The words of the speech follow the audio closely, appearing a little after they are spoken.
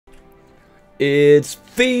It's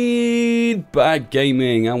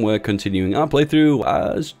FeedBackGaming, and we're continuing our playthrough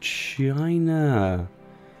as China.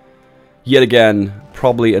 Yet again,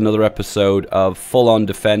 probably another episode of full-on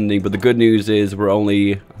defending, but the good news is we're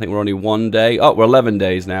only 1 day. Oh, we're 11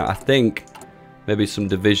 days now. I think maybe some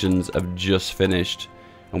divisions have just finished,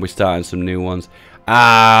 and we're starting some new ones.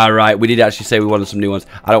 Ah, right, we did actually say we wanted some new ones.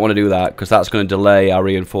 I don't want to do that, because that's going to delay our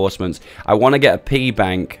reinforcements. I want to get a piggy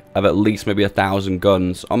bank of at least maybe 1,000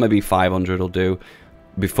 guns, or maybe 500 will do,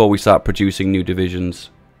 before we start producing new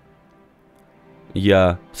divisions.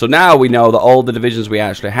 Yeah, so now we know that all the divisions we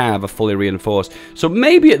actually have are fully reinforced. So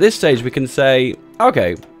maybe at this stage we can say,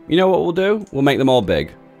 okay, you know what we'll do? We'll make them all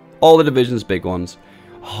big. All the divisions big ones.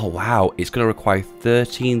 Oh, wow, it's going to require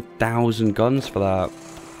 13,000 guns for that.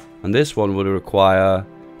 And this one would require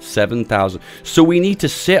 7,000. So we need to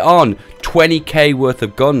sit on 20k worth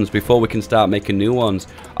of guns before we can start making new ones.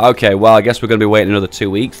 Okay, well, I guess we're going to be waiting another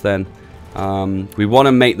 2 weeks then. We want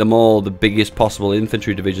to make them all the biggest possible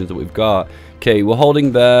infantry divisions that we've got. Okay, we're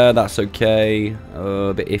holding there. That's okay.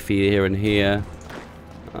 A bit iffy here and here.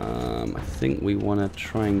 I think we want to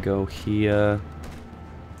try and go here.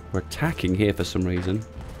 We're attacking here for some reason.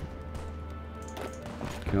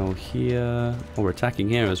 Go here. Oh, we're attacking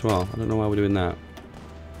here as well. I don't know why we're doing that.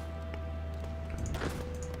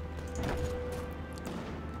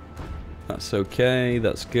 That's okay.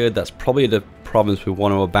 That's good. That's probably the province we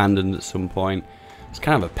want to abandon at some point. It's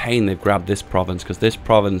kind of a pain they've grabbed this province, because this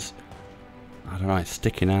province, I don't know, it's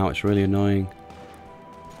sticking out. It's really annoying.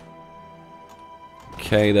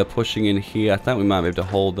 Okay, they're pushing in here. I think we might be able to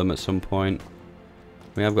hold them at some point.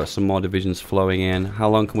 We have got some more divisions flowing in. How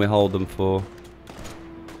long can we hold them for?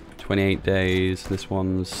 28 days. This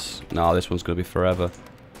one's... No, this one's going to be forever.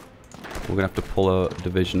 We're going to have to pull a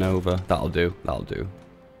division over. That'll do. That'll do.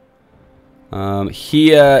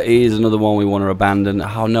 Here is another one we want to abandon.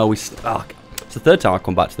 Oh, no. It's the third time I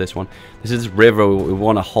come back to this one. This is river. We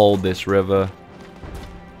want to hold this river.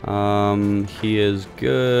 Here's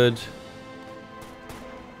good.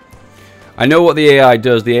 I know what the AI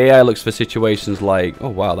does. The AI looks for situations like... Oh,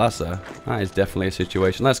 wow. That is definitely a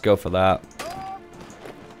situation. Let's go for that.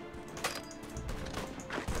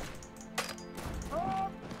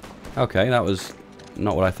 Okay, that was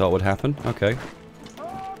not what I thought would happen. Okay.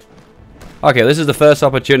 Okay, this is the first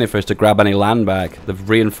opportunity for us to grab any land back. They've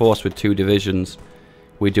reinforced with 2 divisions.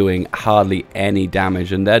 We're doing hardly any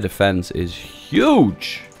damage, and their defense is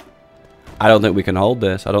huge. I don't think we can hold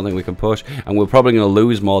this. I don't think we can push. And we're probably going to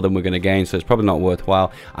lose more than we're going to gain, so it's probably not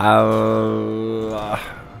worthwhile.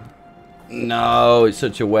 No, it's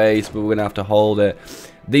such a waste, but we're going to have to hold it.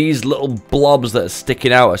 These little blobs that are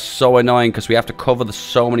sticking out are so annoying because we have to cover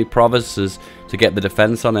so many provinces to get the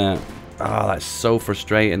defense on it. Ah, that's so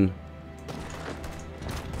frustrating.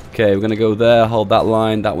 Okay, we're going to go there, hold that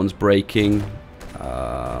line. That one's breaking.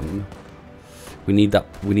 We need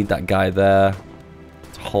that guy there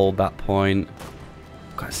to hold that point.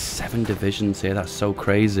 We've got 7 divisions here. That's so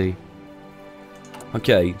crazy.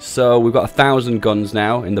 Okay, so we've got 1,000 guns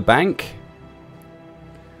now in the bank.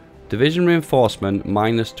 Division reinforcement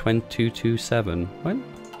minus 2227. What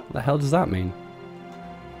the hell does that mean?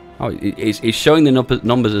 Oh, it's showing the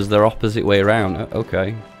numbers as their opposite way around.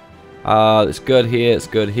 Okay. It's good here. It's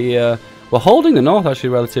good here. We're holding the north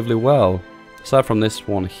actually relatively well, aside from this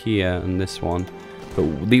one here and this one. But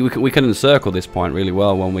we can encircle this point really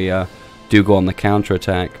well when we do go on the counter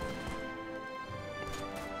attack.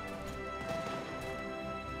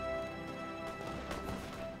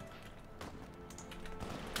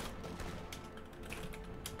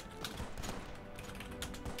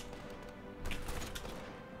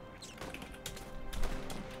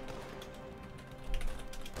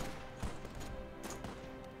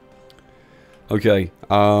 Okay,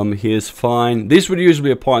 here's fine. This would usually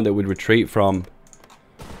be a point that we'd retreat from.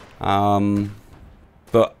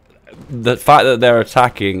 But the fact that they're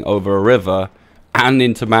attacking over a river and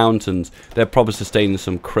into mountains, they're probably sustaining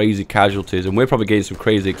some crazy casualties, and we're probably getting some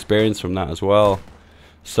crazy experience from that as well.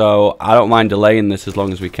 So I don't mind delaying this as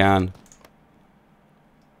long as we can.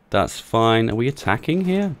 That's fine. Are we attacking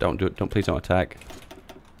here? Don't do it. Please don't attack.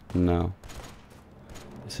 No.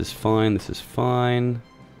 This is fine. This is fine.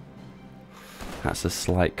 That's a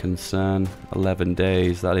slight concern. 11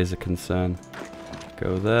 days, that is a concern.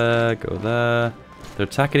 Go there, go there. They're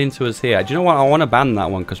attacking into us here. Do you know what? I want to ban that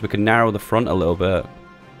one because we can narrow the front a little bit.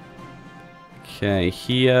 Okay,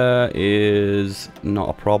 here is not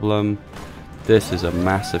a problem. This is a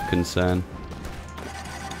massive concern.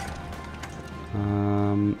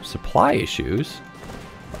 Supply issues?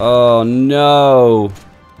 Oh no!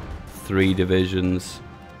 3 divisions.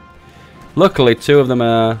 Luckily, 2 of them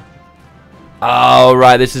are Oh,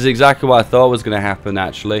 right. This is exactly what I thought was going to happen,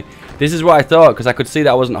 actually. This is what I thought, because I could see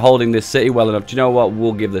that I wasn't holding this city well enough. Do you know what?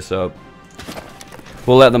 We'll give this up.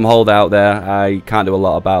 We'll let them hold out there. I can't do a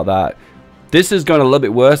lot about that. This is going a little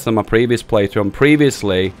bit worse than my previous playthrough. And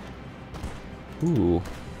previously... Ooh.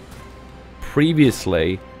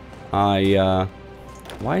 Previously,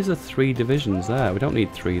 why is there 3 divisions there? We don't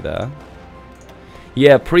need 3 there.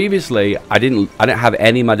 Yeah, previously I didn't have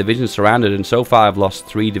any of my divisions surrounded, and so far I've lost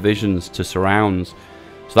 3 divisions to surrounds.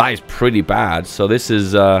 So that is pretty bad. So this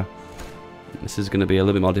is going to be a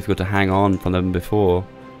little bit more difficult to hang on from than before.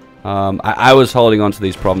 I was holding on to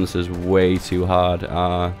these provinces way too hard.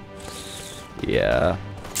 Yeah,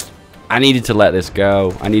 I needed to let this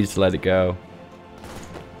go. I needed to let it go.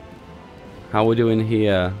 How are we doing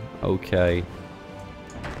here? Okay.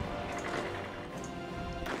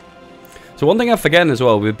 So one thing I'm forgetting as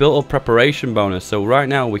well, we built a preparation bonus. So right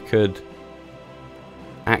now we could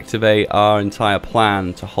activate our entire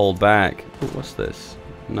plan to hold back. Ooh, what's this?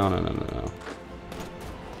 No.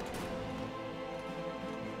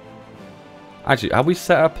 Actually, have we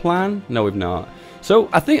set our plan? No, we've not. So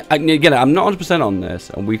I think, again, I'm not 100% on this,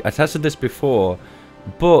 and I tested this before,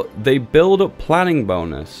 but they build up planning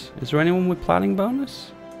bonus. Is there anyone with planning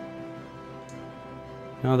bonus?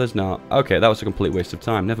 No, there's not. Okay, that was a complete waste of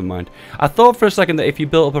time. Never mind. I thought for a second that if you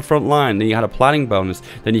built up a front line, then you had a planning bonus,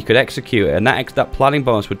 then you could execute it, and that planning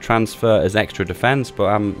bonus would transfer as extra defense. But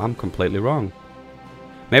I'm completely wrong.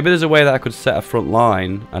 Maybe there's a way that I could set a front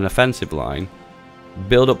line, an offensive line,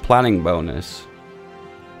 build up planning bonus,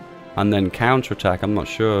 and then counterattack. I'm not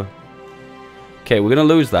sure. Okay, we're gonna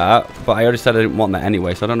lose that, but I already said I didn't want that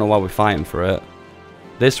anyway, so I don't know why we're fighting for it.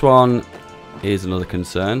 This one is another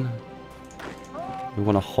concern. We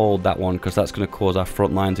want to hold that one because that's going to cause our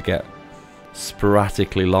front line to get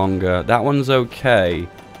sporadically longer. That one's okay.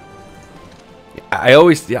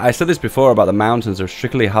 I said this before about the mountains. They're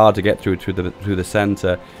strictly hard to get through the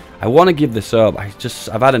center. I want to give this up.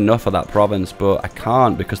 I've had enough of that province, but I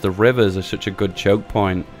can't because the rivers are such a good choke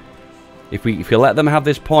point. If you let them have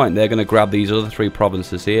this point, they're going to grab these other 3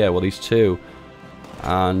 provinces here. Well, these 2.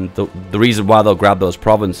 And the reason why they'll grab those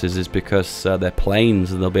provinces is because they're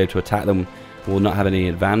plains and they'll be able to attack them. Will not have any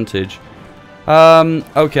advantage.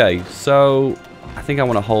 Okay, so I think I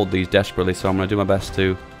want to hold these desperately, so I'm going to do my best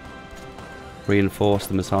to reinforce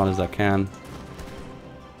them as hard as I can.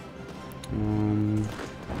 Can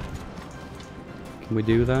we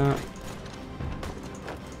do that?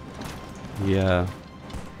 Yeah.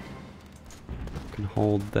 Can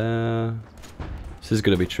hold there. This is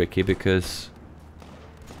going to be tricky because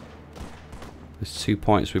there's 2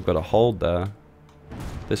 points we've got to hold there.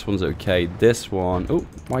 This one's okay. This one... Oh,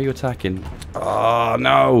 why are you attacking? Oh,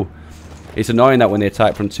 no! It's annoying that when they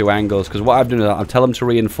attack from 2 angles, because what I've done is I'll tell them to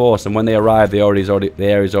reinforce, and when they arrive, the area's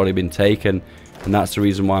already been taken, and that's the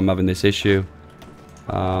reason why I'm having this issue.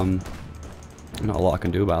 Not a lot I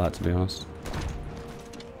can do about that, to be honest.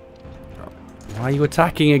 Why are you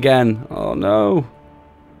attacking again? Oh, no!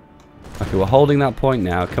 Okay, we're holding that point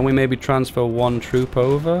now. Can we maybe transfer 1 troop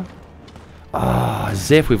over? Ah,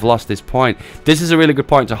 as if we've lost this point. This is a really good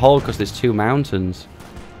point to hold because there's 2 mountains.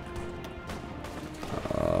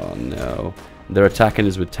 Oh no. They're attacking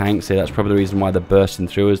us with tanks here. That's probably the reason why they're bursting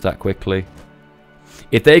through us that quickly.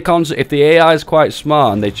 If the AI is quite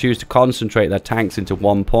smart and they choose to concentrate their tanks into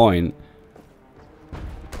 1 point,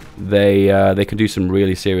 they can do some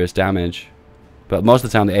really serious damage. But most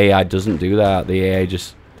of the time the AI doesn't do that. The AI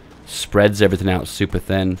just spreads everything out super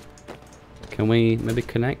thin. Can we maybe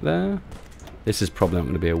connect there? This is probably not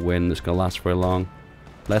going to be a win that's going to last very long.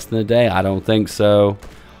 Less than a day? I don't think so.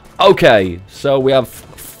 Okay, so we have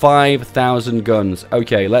 5,000 guns.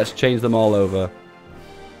 Okay, let's change them all over.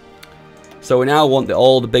 So we now want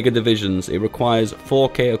all the bigger divisions. It requires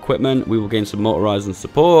 4K equipment. We will gain some motorized and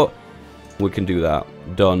support. We can do that.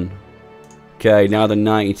 Done. Okay, now the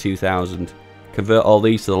 92,000. Convert all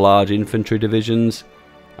these to the large infantry divisions.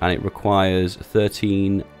 And it requires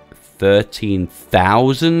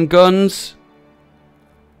 13,000 guns?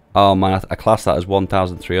 Oh man, I class that as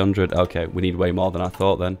 1,300. Okay, we need way more than I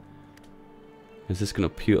thought then. Is this going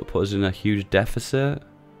to put us in a huge deficit?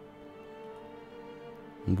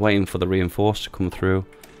 I'm waiting for the reinforce to come through.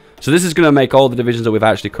 So this is going to make all the divisions that we've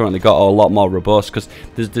actually currently got a lot more robust. Because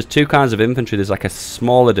there's 2 kinds of infantry. There's like a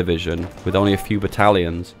smaller division with only a few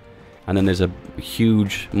battalions. And then there's a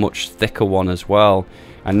huge, much thicker one as well.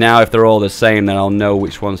 And now if they're all the same, then I'll know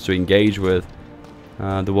which ones to engage with.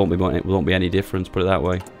 There won't be any difference, put it that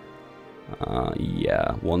way.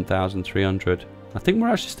 Yeah, 1,300. I think we're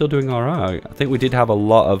actually still doing alright. I think we did have a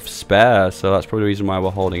lot of spare, so that's probably the reason why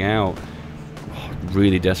we're holding out. Oh,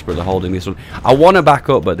 really desperately holding this one. I want to back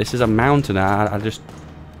up, but this is a mountain. I just...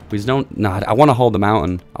 We don't... Nah, I want to hold the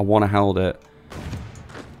mountain. I want to hold it.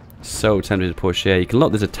 So tempted to push here. You can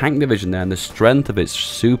look, there's a tank division there, and the strength of it's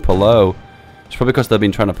super low. It's probably because they've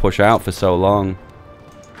been trying to push out for so long.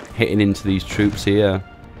 Hitting into these troops here.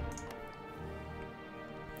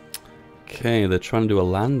 Okay, they're trying to do a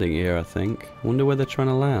landing here, I think. I wonder where they're trying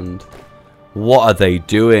to land. What are they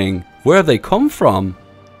doing? Where have they come from?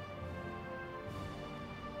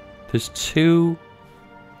 There's 2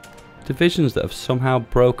 divisions that have somehow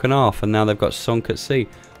broken off, and now they've got sunk at sea.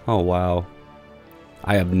 Oh, wow.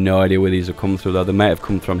 I have no idea where these have come through, though. They may have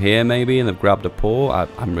come from here, maybe, and they've grabbed a port.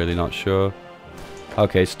 I'm really not sure.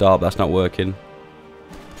 Okay, stop. That's not working.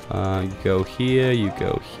 You go here, you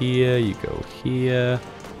go here, you go here.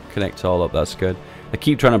 Connect all up. That's good. They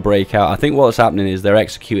keep trying to break out. I think what's happening is they're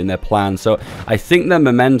executing their plan. So I think their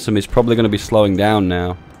momentum is probably going to be slowing down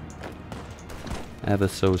now. Ever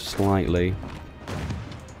so slightly.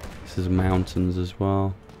 This is mountains as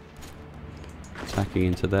well. Attacking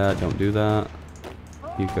into there. Don't do that.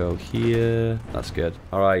 You go here. That's good.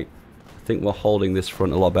 Alright. I think we're holding this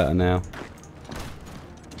front a lot better now.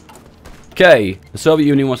 Okay. The Soviet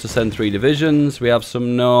Union wants to send 3 divisions. We have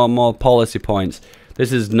some more policy points.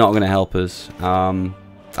 This is not going to help us.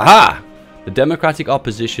 Aha! The democratic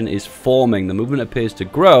opposition is forming. The movement appears to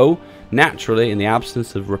grow naturally in the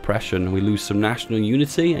absence of repression. We lose some national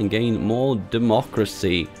unity and gain more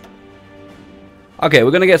democracy. Okay,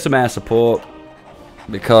 we're going to get some air support.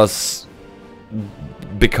 Because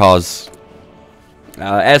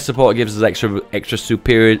air support gives us extra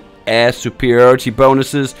air superiority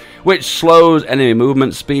bonuses, which slows enemy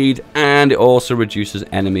movement speed, and it also reduces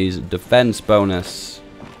enemies' defense bonus.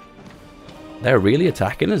 They're really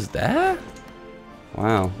attacking us there?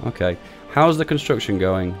 Wow, okay. How's the construction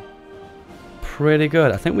going? Pretty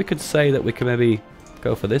good. I think we could say that we could maybe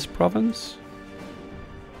go for this province.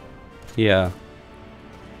 Yeah.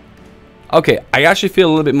 Okay, I actually feel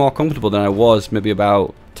a little bit more comfortable than I was maybe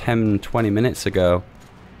about 10-20 minutes ago.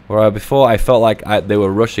 Where before I felt like they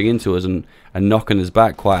were rushing into us and knocking us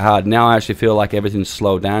back quite hard. Now I actually feel like everything's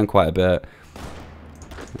slowed down quite a bit.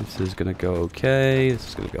 This is going to go okay. This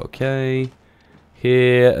is going to go okay.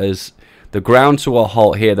 Here is the ground to a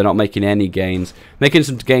halt here. They're not making any gains. Making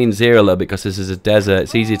some gains here a little bit because this is a desert.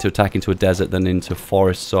 It's easier to attack into a desert than into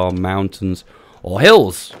forests or mountains or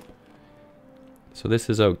hills. So this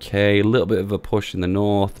is okay. A little bit of a push in the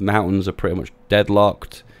north. Mountains are pretty much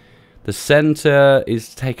deadlocked. The center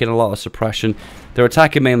is taking a lot of suppression. They're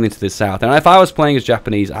attacking mainly to the south. And if I was playing as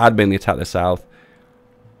Japanese, I'd mainly attack the south.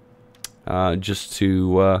 Just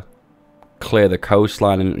to clear the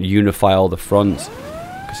coastline and unify all the fronts.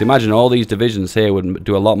 Because imagine all these divisions here would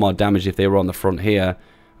do a lot more damage if they were on the front here.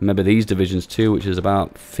 Remember these divisions too, which is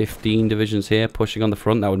about 15 divisions here pushing on the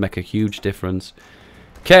front. That would make a huge difference.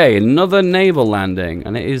 Okay, another naval landing.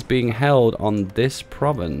 And it is being held on this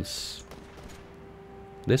province.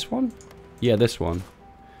 This one? Yeah, this one.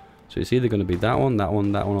 So it's either going to be that one, that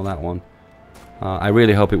one, that one, or that one. I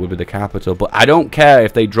really hope it would be the capital. But I don't care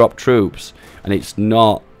if they drop troops and it's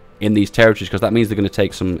not in these territories, because that means they're going to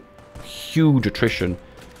take some huge attrition.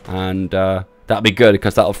 And that'll be good,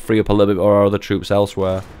 because that'll free up a little bit more other troops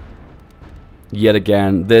elsewhere. Yet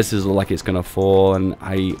again, this is like it's going to fall, and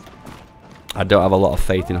I don't have a lot of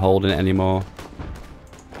faith in holding it anymore.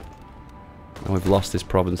 And we've lost this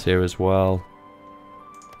province here as well.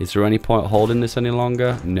 Is there any point holding this any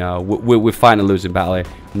longer? No, we're fighting a losing battle here.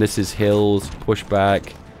 And this is hills,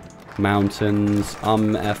 pushback, mountains,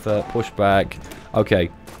 effort, pushback. Okay,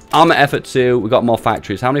 effort 2. We got more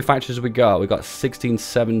factories. How many factories have we got? We got 16,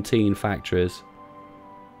 17 factories.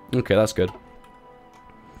 Okay, that's good.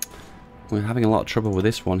 We're having a lot of trouble with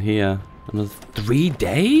this one here. Another 3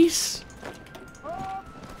 days?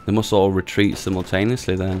 They must all retreat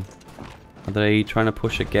simultaneously then. Are they trying to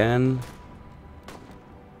push again?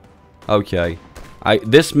 Okay.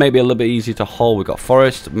 This may be a little bit easy to hold. We've got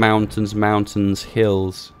forest, mountains, mountains,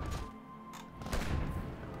 hills.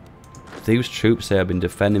 These troops here have been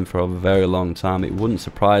defending for a very long time. It wouldn't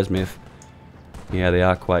surprise me if... Yeah, they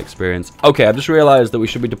are quite experienced. Okay, I've just realised that we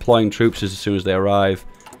should be deploying troops as soon as they arrive.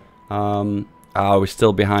 We're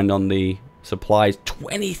still behind on the supplies.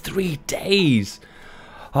 23 days!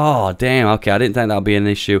 Oh, damn. Okay, I didn't think that would be an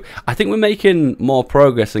issue. I think we're making more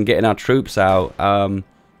progress in getting our troops out.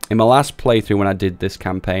 In my last playthrough when I did this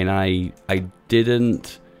campaign, I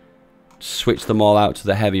didn't switch them all out to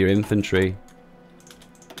the heavier infantry.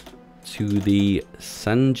 To the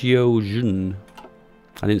Sanjiojun.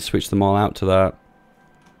 I didn't switch them all out to that.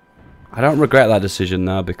 I don't regret that decision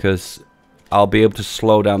though, because I'll be able to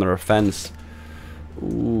slow down their offense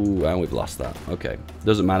Ooh, and we've lost that. Okay.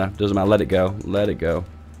 Doesn't matter. Doesn't matter. Let it go. Let it go.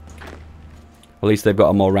 At least they've got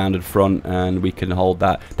a more rounded front, and we can hold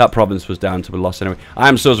that. That province was down to be lost anyway.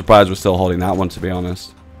 I'm so surprised we're still holding that one, to be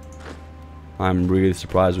honest. I'm really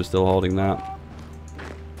surprised we're still holding that.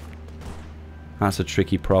 That's a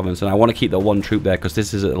tricky province, and I want to keep that one troop there because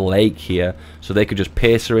this is a lake here, so they could just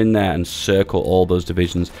pierce her in there and circle all those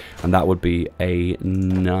divisions, and that would be a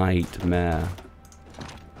nightmare.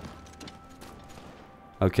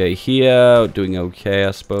 Okay, here, doing okay,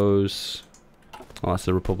 I suppose. Oh, that's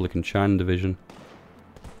the Republican China division.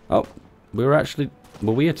 Oh, were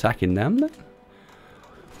we attacking them then?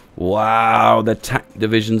 Wow, the tank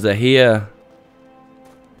divisions are here.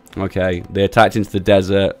 Okay, they attacked into the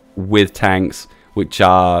desert with tanks, which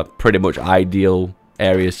are pretty much ideal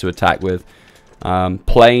areas to attack with.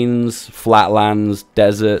 Plains, flatlands,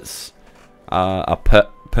 deserts are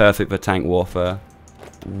perfect for tank warfare.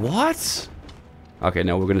 What? Okay,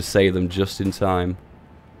 no, we're going to save them just in time.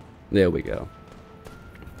 There we go.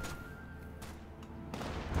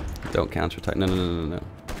 Don't counterattack. No, no, no, no, no.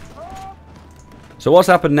 So what's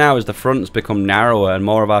happened now is the front's become narrower and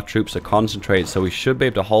more of our troops are concentrated, so we should be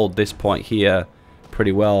able to hold this point here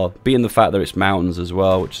pretty well, being the fact that it's mountains as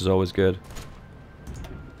well, which is always good.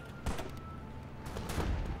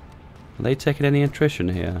 Are they taking any attrition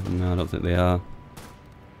here? No, I don't think they are.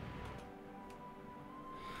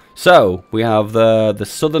 So, we have the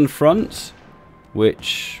southern front,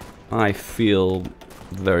 which I feel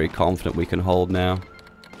very confident we can hold now.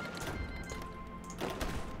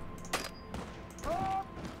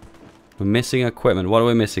 We're missing equipment. What are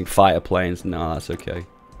we missing? Fighter planes. No, that's okay.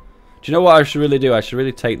 Do you know what I should really do? I should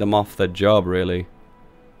really take them off their job, really.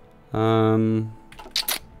 The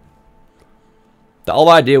whole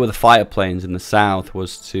idea with the fighter planes in the south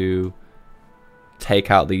was to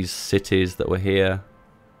take out these cities that were here.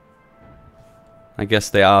 I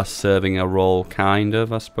guess they are serving a role, kind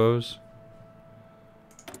of, I suppose.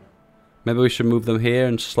 Maybe we should move them here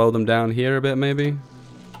and slow them down here a bit, maybe?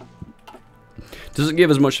 Doesn't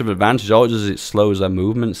give us much of an advantage. All it does is it slows their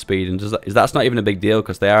movement speed, and that's not even a big deal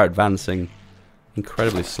because they are advancing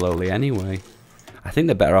incredibly slowly anyway. I think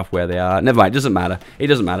they're better off where they are. Never mind, it doesn't matter. It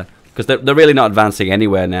doesn't matter because they're really not advancing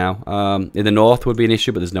anywhere now. In the north would be an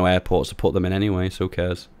issue, but there's no airports to put them in anyway, so who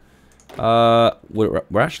cares?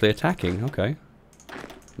 We're actually attacking. Okay.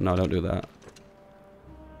 No, don't do that.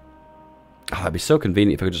 Oh, it'd be so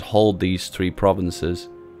convenient if I could just hold these three provinces,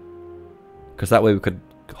 because that way we could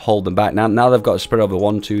hold them back. Now they've got to spread over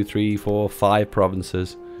 1, 2, 3, 4, 5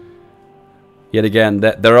 provinces. Yet again,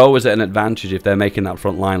 they're always at an advantage if they're making that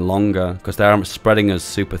front line longer, because they're spreading us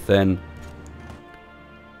super thin.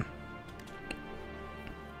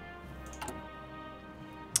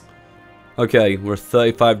 Okay, we're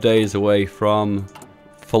 35 days away from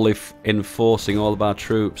fully enforcing all of our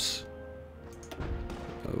troops.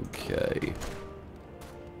 Okay.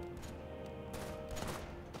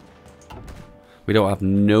 We don't have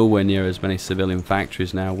nowhere near as many civilian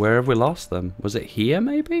factories now. Where have we lost them? Was it here,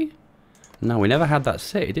 maybe? No, we never had that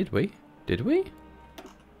city, did we? Did we?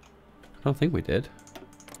 I don't think we did.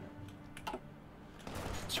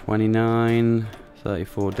 29,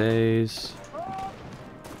 34 days.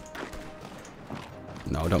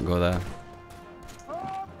 No, don't go there.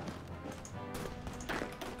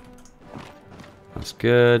 That's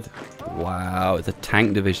good. Wow, the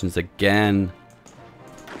tank divisions again.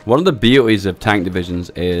 One of the beauties of tank divisions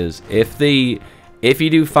is if you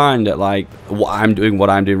do find that, like what I'm doing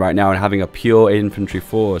right now and having a pure infantry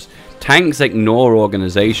force, tanks ignore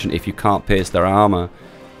organization if you can't pierce their armor.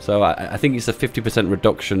 So I think it's a 50%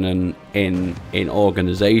 reduction in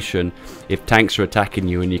organization if tanks are attacking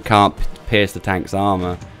you and you can't pierce the tank's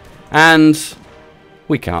armor. And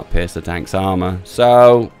we can't pierce the tank's armor.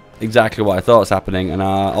 So exactly what I thought was happening, and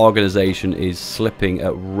our organization is slipping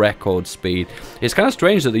at record speed. It's kind of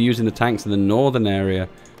strange that they're using the tanks in the northern area.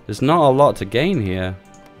 There's not a lot to gain here.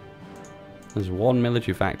 There's one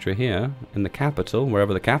military factory here in the capital,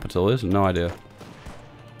 wherever the capital is. No idea.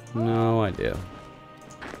 No idea.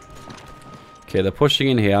 Okay, they're pushing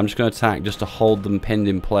in here. I'm just going to attack just to hold them pinned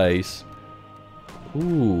in place.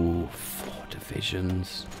 Ooh, 4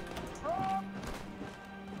 divisions.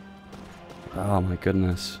 Oh my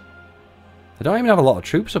goodness. They don't even have a lot of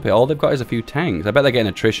troops up here. All they've got is a few tanks. I bet they're getting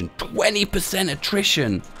attrition. 20%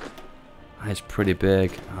 attrition! That is pretty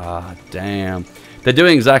big. Ah, damn. They're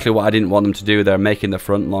doing exactly what I didn't want them to do. They're making the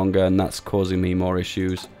front longer, and that's causing me more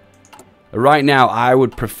issues. Right now, I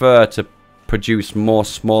would prefer to produce more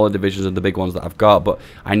smaller divisions than the big ones that I've got, but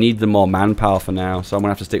I need the more manpower for now, so I'm going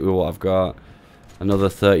to have to stick with what I've got. Another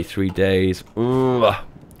 33 days. Ooh, I'm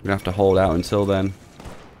going to have to hold out until then.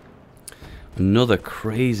 Another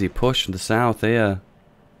crazy push from the south here.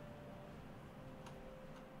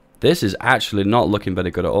 This is actually not looking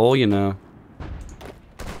very good at all, you know.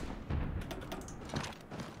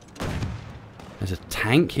 There's a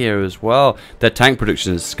tank here as well. Their tank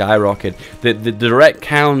production is skyrocketed. The direct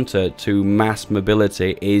counter to mass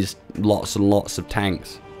mobility is lots and lots of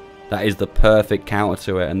tanks. That is the perfect counter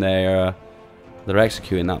to it, and they're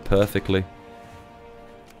executing that perfectly.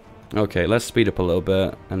 Okay, let's speed up a little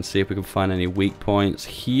bit and see if we can find any weak points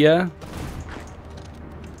here.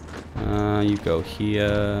 You go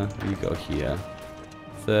here, you go here.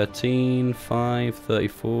 13, 5,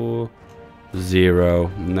 34, 0.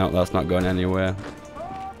 No, that's not going anywhere.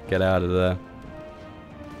 Get out of there.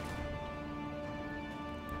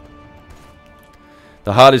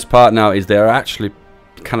 The hardest part now is they're actually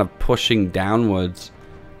kind of pushing downwards.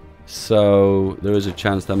 So there is a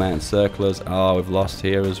chance they might encircle us. Oh, we've lost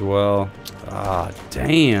here as well. Ah,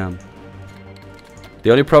 damn. The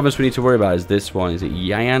only province we need to worry about is this one. Is it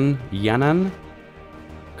Yan'an?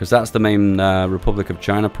 Because that's the main Republic of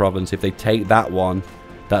China province. If they take that one,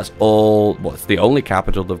 that's all. Well, it's the only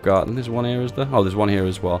capital they've got. And there's one here, is there? Oh, there's one here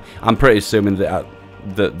as well. I'm pretty assuming that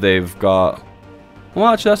they've got. Well,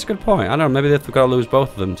 actually, that's a good point. I don't know. Maybe they've got to lose both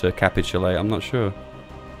of them to capitulate. I'm not sure.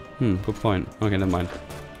 Good point. Okay, never mind.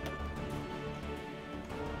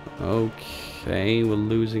 Okay, we're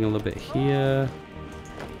losing a little bit here.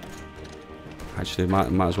 Actually, might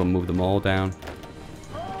as well move them all down.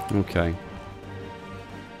 Okay.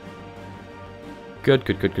 Good.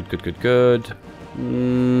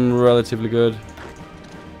 Relatively good.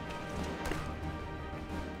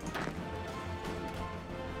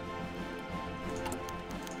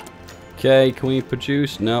 Okay, can we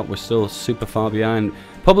produce? No, we're still super far behind.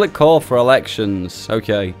 Public call for elections.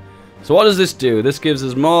 Okay. So what does this do? This gives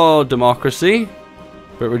us more democracy,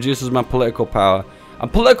 but it reduces my political power.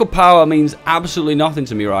 And political power means absolutely nothing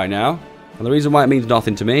to me right now. And the reason why it means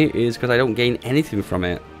nothing to me is because I don't gain anything from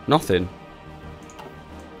it. Nothing.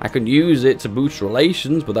 I could use it to boost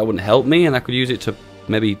relations, but that wouldn't help me. And I could use it to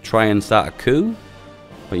maybe try and start a coup.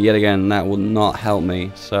 But yet again, that will not help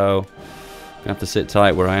me. So, I have to sit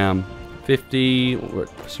tight where I am. 50. For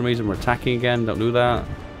some reason, we're attacking again. Don't do that.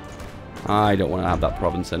 I don't want to have that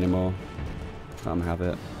province anymore. Let them have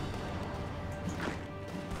it.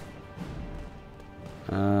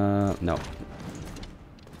 No.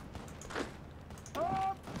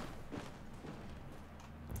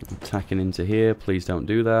 Attacking into here. Please don't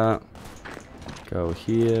do that. Go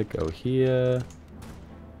here. Go here.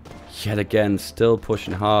 Yet again, still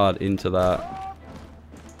pushing hard into that.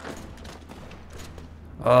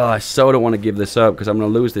 Oh, I so don't want to give this up because I'm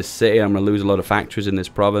going to lose this city. I'm going to lose a lot of factories in this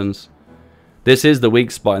province. This is the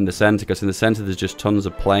weak spot in the center because in the center there's just tons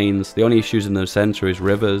of plains. The only issues in the center is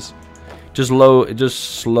rivers. Just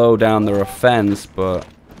slow down their offense, but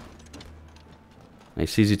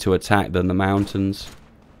it's easier to attack than the mountains.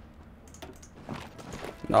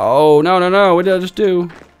 No, no, no, no. What did I just do?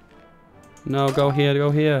 No, go here, go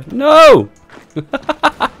here. No!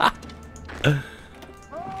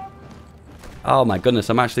 Oh my goodness,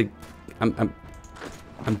 I'm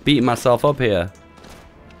beating myself up here.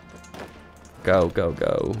 Go, go,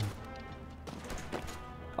 go.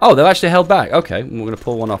 Oh, they've actually held back. Okay, we're going to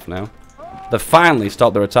pull one off now. They've finally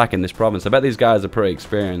stopped their attack in this province. I bet these guys are pretty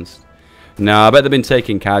experienced. No, I bet they've been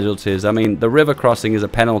taking casualties. I mean, the river crossing is a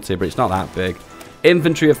penalty, but it's not that big.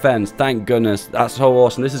 Infantry offense, thank goodness. That's so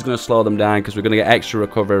awesome. This is going to slow them down because we're going to get extra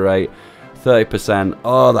recovery rate. 30%.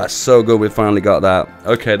 Oh, that's so good. We finally got that.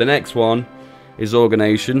 Okay, the next one is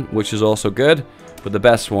organization, which is also good. But the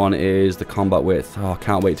best one is the combat width. Oh, I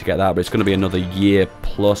can't wait to get that. But it's going to be another year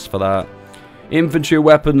plus for that. Infantry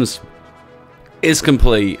weapons is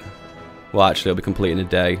complete. Well, actually, it'll be complete in a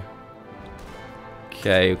day.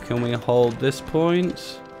 Okay, can we hold this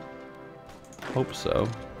point? Hope so.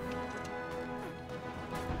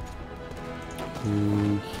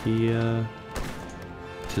 Here.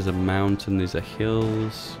 This is a mountain. These are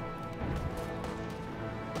hills.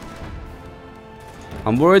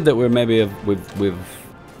 I'm worried that we're maybe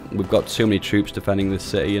we've got too many troops defending this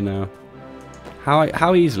city. You know,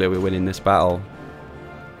 how easily are we winning this battle?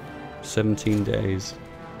 17 days.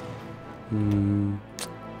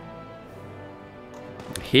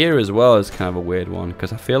 Here as well is kind of a weird one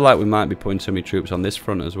because I feel like we might be putting too many troops on this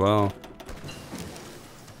front as well.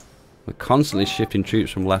 We're constantly shifting troops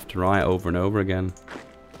from left to right over and over again.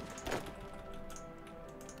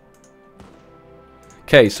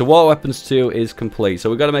 Okay, so War Weapons 2 is complete. So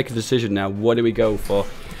we've got to make a decision now. What do we go for?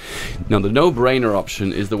 Now, the no-brainer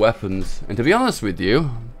option is the weapons. And to be honest with you,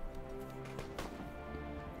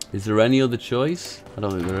 is there any other choice? I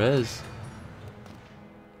don't think there is.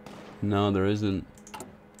 No, there isn't.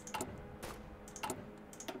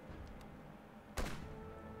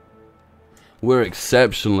 We're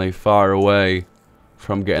exceptionally far away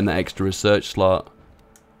from getting that extra research slot.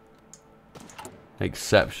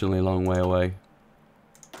 Exceptionally long way away.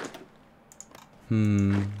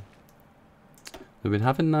 We've been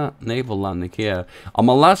having that naval landing here. On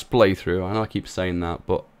my last playthrough, I know I keep saying that,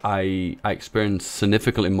 but I experienced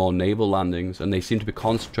significantly more naval landings, and they seem to be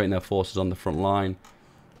concentrating their forces on the front line,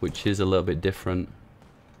 which is a little bit different.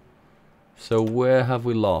 So where have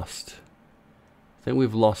we lost? I think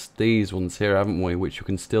we've lost these ones here, haven't we? Which we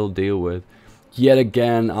can still deal with. Yet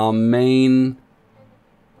again, our main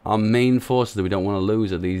forces that we don't want to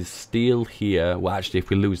lose are these steel here. Well, actually,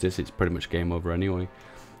 if we lose this, it's pretty much game over anyway.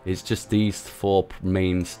 It's just these 4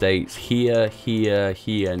 main states. Here, here,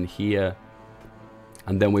 here, and here.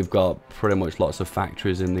 And then we've got pretty much lots of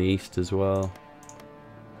factories in the east as well.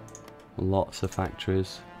 Lots of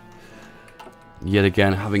factories. Yet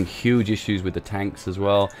again, having huge issues with the tanks as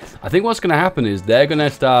well. I think what's going to happen is they're going to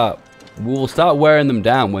start... We'll start wearing them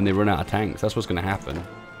down when they run out of tanks. That's what's going to happen.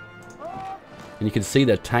 And you can see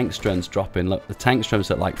their tank strength's dropping. Look, the tank strength's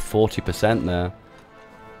at like 40% there.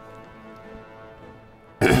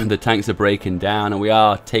 The tanks are breaking down, and we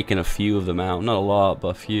are taking a few of them out. Not a lot, but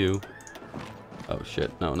a few. Oh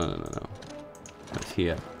shit, no. That's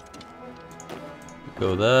here.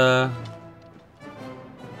 Go there.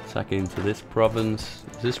 Attack into this province.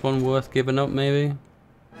 Is this one worth giving up, maybe?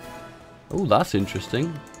 Oh, that's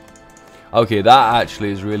interesting. Okay, that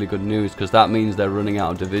actually is really good news, because that means they're running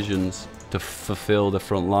out of divisions to fulfill the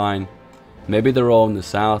front line. Maybe they're all in the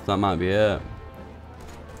south, that might be it.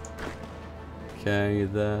 Okay,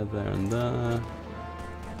 there, and there.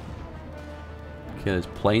 Okay, there's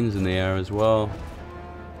planes in the air as well.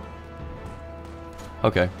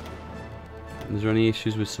 Okay. Is there any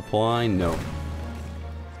issues with supply? No.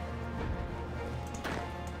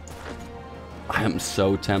 I am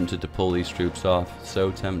so tempted to pull these troops off. So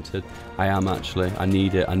tempted. I am actually. I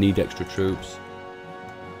need it. I need extra troops.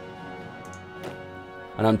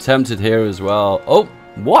 And I'm tempted here as well. Oh,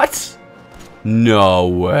 what? No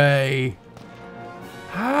way.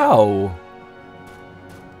 How?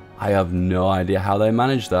 I have no idea how they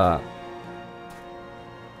managed that.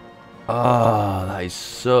 Oh, that is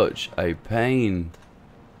such a pain.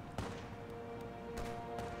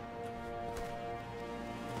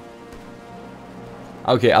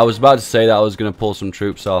 Okay, I was about to say that I was going to pull some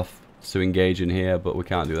troops off to engage in here, but we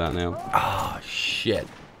can't do that now. Ah, oh, shit.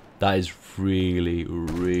 That is really,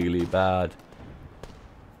 really bad.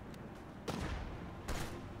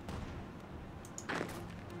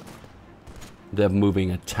 They're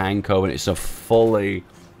moving a tank over, and it's a fully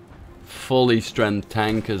strength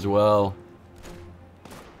tank as well.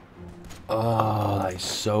 Oh, that is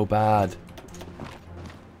so bad.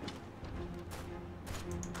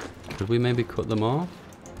 Could we maybe cut them off?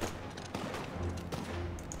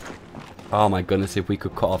 Oh my goodness, if we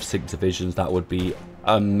could cut off 6 divisions, that would be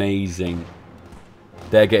amazing.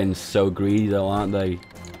 They're getting so greedy though, aren't they?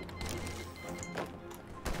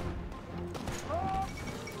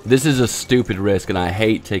 This is a stupid risk, and I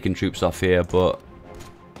hate taking troops off here, but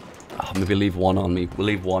oh, maybe leave one on me. We'll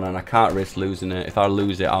leave one, and I can't risk losing it. If I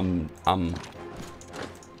lose it,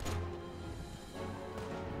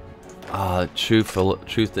 truth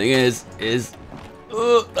thing is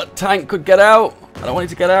that tank could get out. I don't want it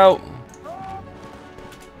to get out.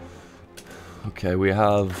 Okay, we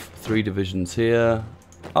have 3 divisions here.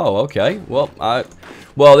 Oh, okay. Well,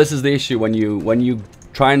 this is the issue when you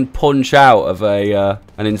try and punch out of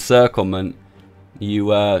an encirclement.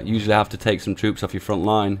 You usually have to take some troops off your front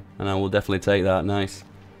line, and I will definitely take that. Nice.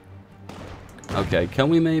 Okay, can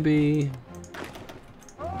we maybe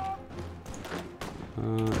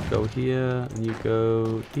go here, and you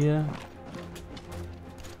go here?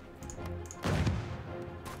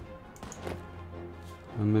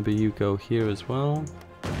 And maybe you go here as well.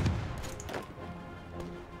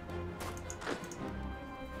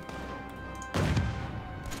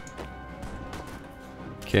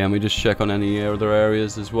 Okay, and we just check on any other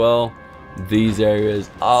areas as well. These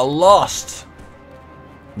areas are lost.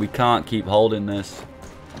 We can't keep holding this.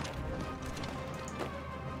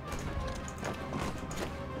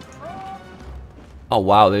 Oh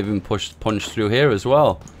wow, they've even punched through here as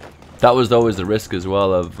well. That was always the risk as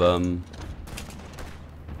well of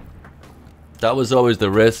that was always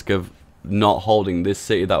the risk of not holding this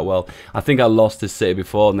city that well. I think I lost this city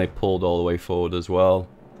before, and they pulled all the way forward as well.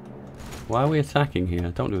 Why are we attacking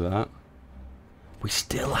here? Don't do that. We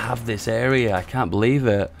still have this area. I can't believe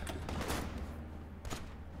it.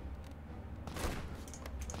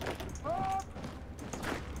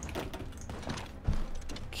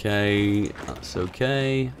 Okay, that's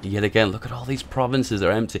okay. Yet again, look at all these provinces,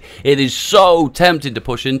 they're empty. It is so tempting to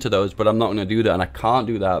push into those, but I'm not going to do that, and I can't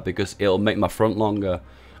do that because it'll make my front longer.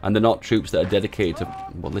 And they're not troops that are dedicated to,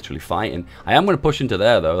 well, literally fighting. I am going to push into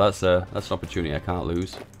there, though. That's an opportunity I can't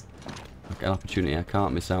lose. An opportunity I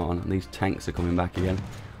can't miss out on. And these tanks are coming back again.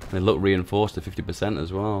 They look reinforced to 50%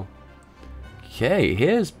 as well. Okay,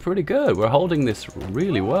 here's pretty good. We're holding this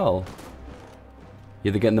really well.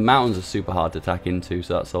 Yeah, again, the mountains are super hard to attack into,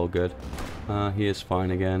 so that's all good. Here's fine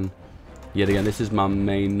again. Yet again, this is my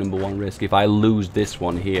main #1 risk. If I lose this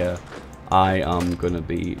one here, I am going to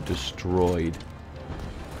be destroyed.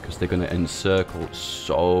 Because they're going to encircle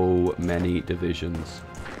so many divisions.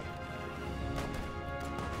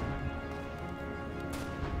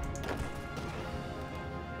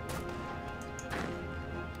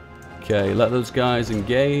 Okay, let those guys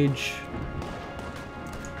engage.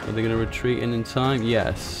 Are they going to retreat in time?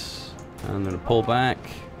 Yes. I'm going to pull back.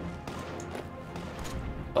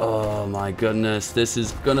 Oh my goodness, this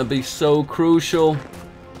is going to be so crucial.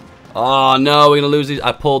 Oh no, we're going to lose these.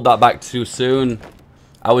 I pulled that back too soon.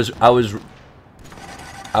 I was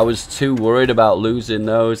too worried about losing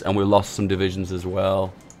those, and we lost some divisions as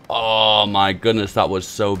well. Oh my goodness, that was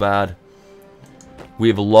so bad.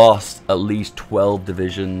 We've lost at least 12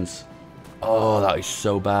 divisions. Oh, that is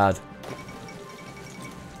so bad.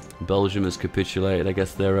 Belgium has capitulated. I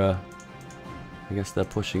guess they're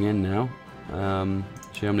pushing in now.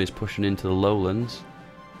 Germany's pushing into the lowlands.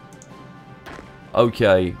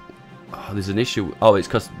 Okay. Oh, there's an issue. Oh, it's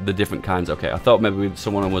because the different kinds. Okay, I thought maybe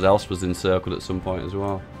someone else was encircled at some point as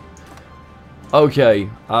well. Okay.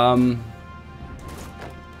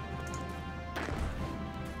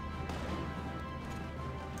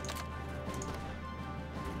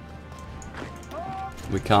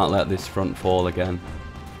 We can't let this front fall again.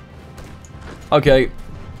 Okay.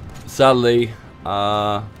 Sadly,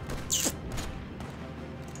 what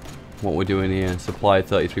we're doing here, supply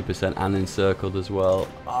 33% and encircled as well.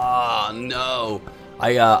 Ah, no.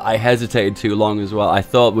 I hesitated too long as well. I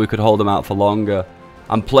thought we could hold them out for longer.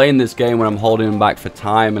 I'm playing this game when I'm holding them back for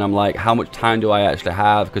time, and I'm like, how much time do I actually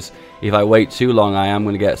have? Because if I wait too long, I am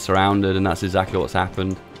going to get surrounded, and that's exactly what's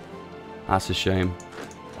happened. That's a shame.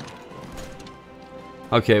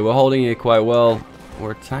 Okay, we're holding it quite well.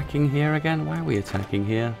 We're attacking here again? Why are we attacking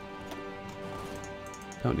here?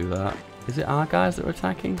 Don't do that. Is it our guys that are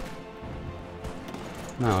attacking?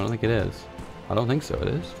 No, I don't think it is. I don't think so, it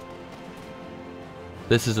is.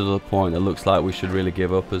 This is another point that looks like we should really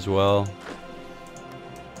give up as well.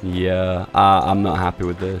 Yeah, I'm not happy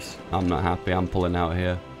with this. I'm not happy. I'm pulling out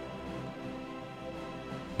here.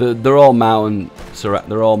 They're all mountain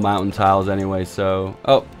tiles anyway, so...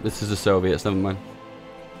 Oh, this is the Soviets, never mind.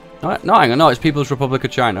 No, hang on, no, it's People's Republic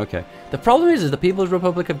of China, okay. The problem is the People's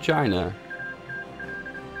Republic of China...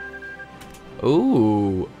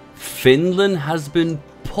 Ooh, Finland has been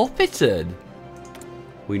puppeted.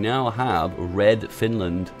 We now have Red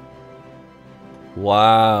Finland.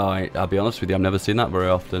 Wow, I'll be honest with you, I've never seen that very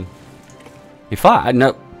often. In fact,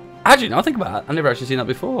 actually, no, think about it, I've never actually seen that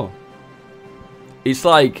before. It's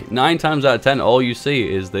like 9 times out of 10, all you see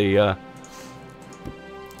is they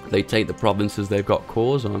take the provinces they've got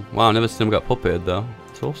cores on. Wow, I've never seen them got puppeted though.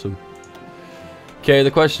 It's awesome. Okay,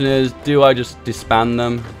 the question is, do I just disband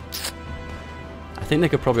them? I think they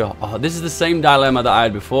could probably... Oh, this is the same dilemma that I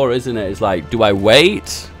had before, isn't it? It's like, do I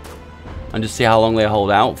wait and just see how long they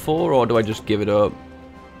hold out for, or do I just give it up?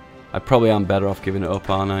 I probably am better off giving it up,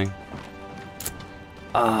 aren't I?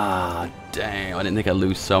 Ah, damn. I didn't think I'd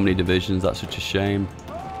lose so many divisions. That's such a shame.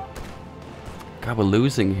 God, we're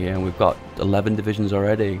losing here, and we've got 11 divisions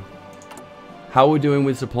already. How are we doing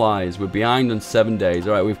with supplies? We're behind on 7 days.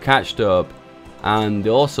 Alright, we've catched up. And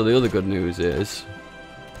also, the other good news is...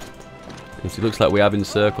 it looks like we have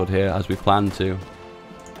encircled here, as we planned to.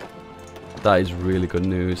 That is really good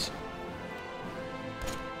news.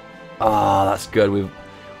 Ah, that's good.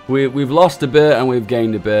 We've lost a bit, and we've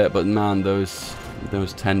gained a bit. But man, those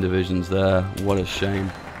 10 divisions there, what a shame.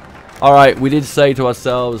 Alright, we did say to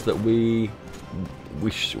ourselves that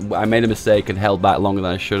I made a mistake and held back longer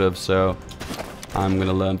than I should have, so I'm going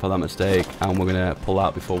to learn from that mistake, and we're going to pull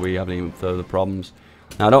out before we have any further problems.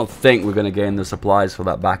 Now, I don't think we're going to gain the supplies for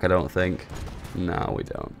that back, I don't think. No, we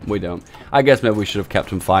don't. We don't. I guess maybe we should have kept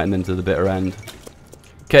them fighting them to the bitter end.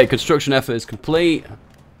 Okay, construction effort is complete.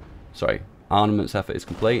 Sorry, armaments effort is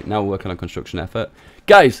complete. Now we're working on construction effort.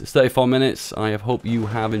 Guys, it's 34 minutes. I hope you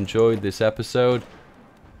have enjoyed this episode.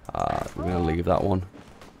 We're going to leave that one.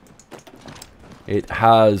 It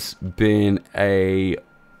has been a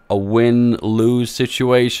win-lose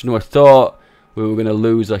situation. I thought We were going to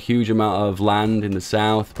lose a huge amount of land in the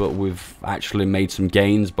south, but we've actually made some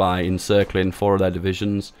gains by encircling 4 of their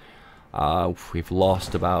divisions. We've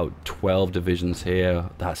lost about 12 divisions here.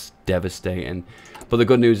 That's devastating. But the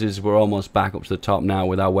good news is we're almost back up to the top now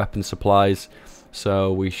with our weapon supplies.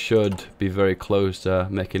 So we should be very close to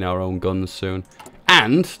making our own guns soon.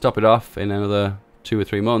 And, to top it off, in another 2 or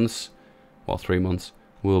 3 months, well, 3 months,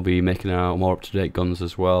 we'll be making our more up-to-date guns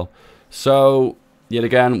as well. So, yet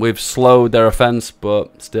again, we've slowed their offense,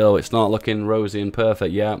 but still, it's not looking rosy and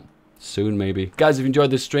perfect yet. Soon, maybe. Guys, if you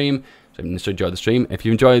enjoyed this stream, if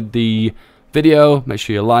you enjoyed the video, make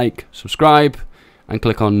sure you like, subscribe, and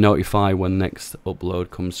click on notify when next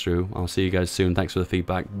upload comes through. I'll see you guys soon. Thanks for the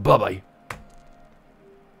feedback. Bye-bye.